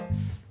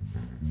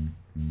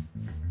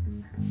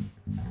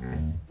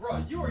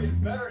You are getting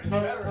better and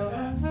better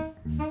at that.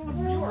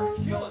 You are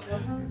killing it.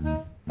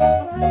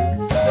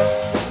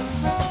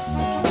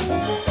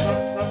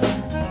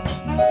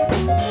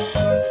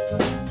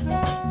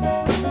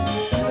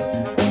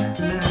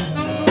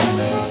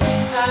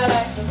 I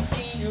like to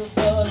see you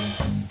buzz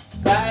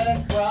right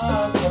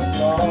across the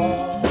floor.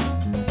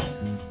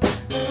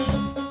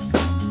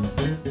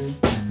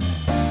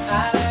 I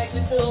like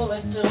to do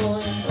it to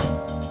you,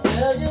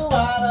 till you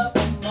out of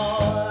the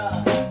more.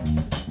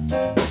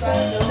 Yes, I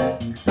do.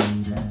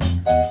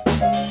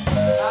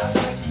 I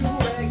like to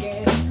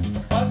reggae,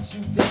 but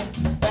you did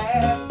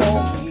bad for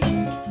me.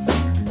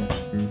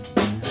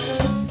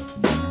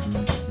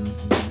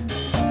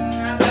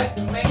 I like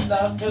to make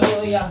love to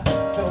ya,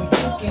 so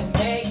you can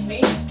make me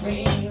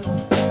scream.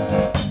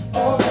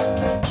 Oh,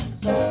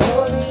 so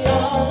you're the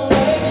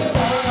only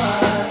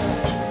one.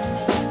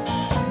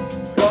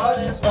 What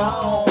is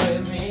wrong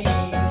with me?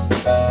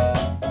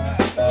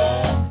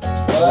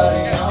 You're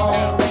the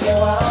only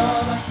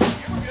one.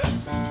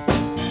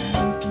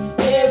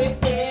 Baby,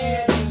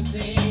 can't you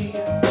see?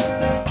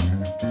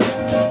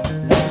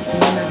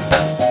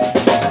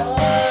 Oh,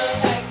 I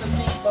like to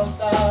be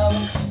both of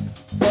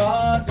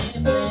God be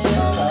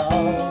love.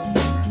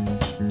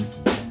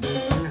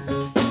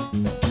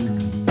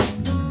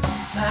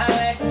 I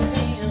like to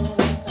see you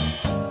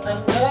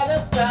under the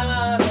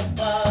sun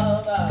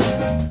above.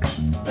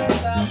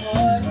 That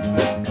boy.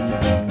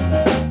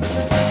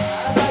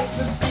 I like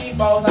to see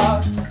both of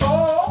us go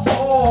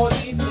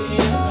deep in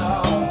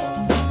love.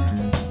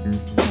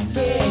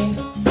 Yeah.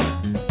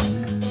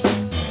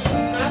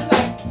 I'd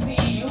like to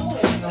see you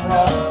in the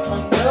rock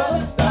under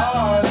the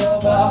stars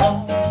above.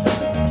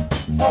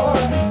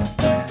 Alright,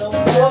 so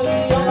you're the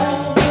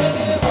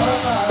only one.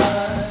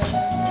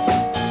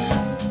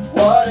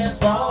 What is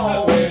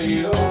wrong with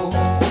you?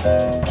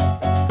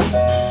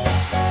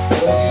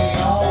 You're the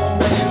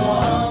only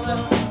woman.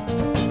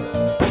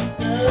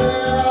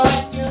 Girl,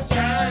 what you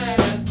trying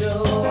to do?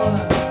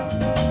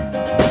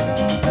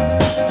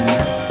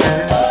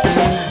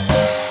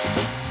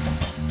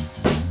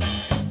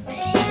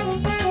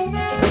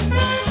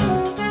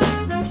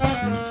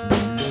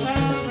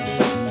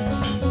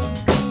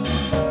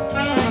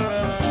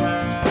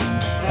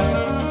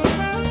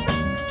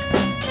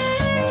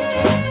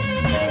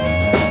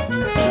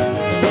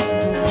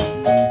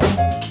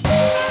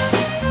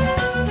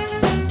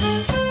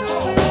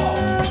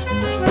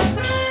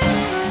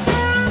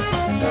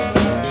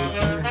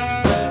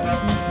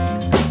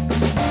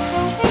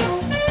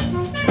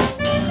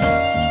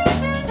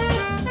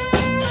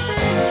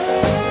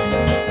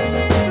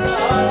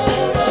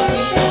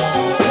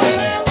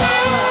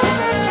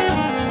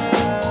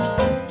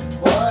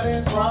 What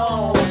is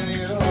wrong with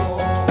you?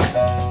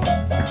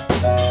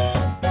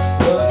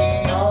 You're the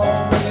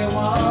only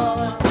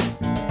woman.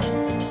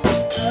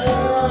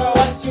 Girl,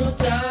 what you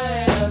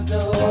trying to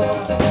do?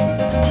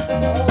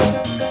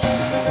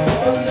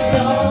 You're the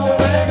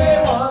only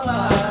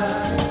woman.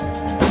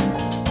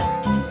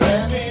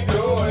 Let me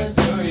do it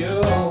to you.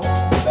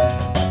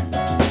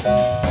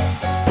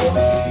 You're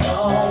the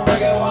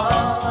only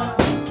woman.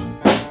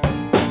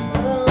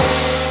 Girl,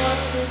 what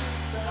you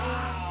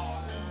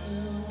trying to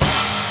do?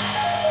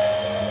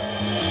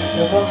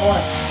 Just one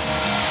more.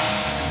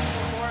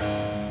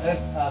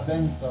 It's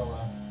Ben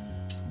solo.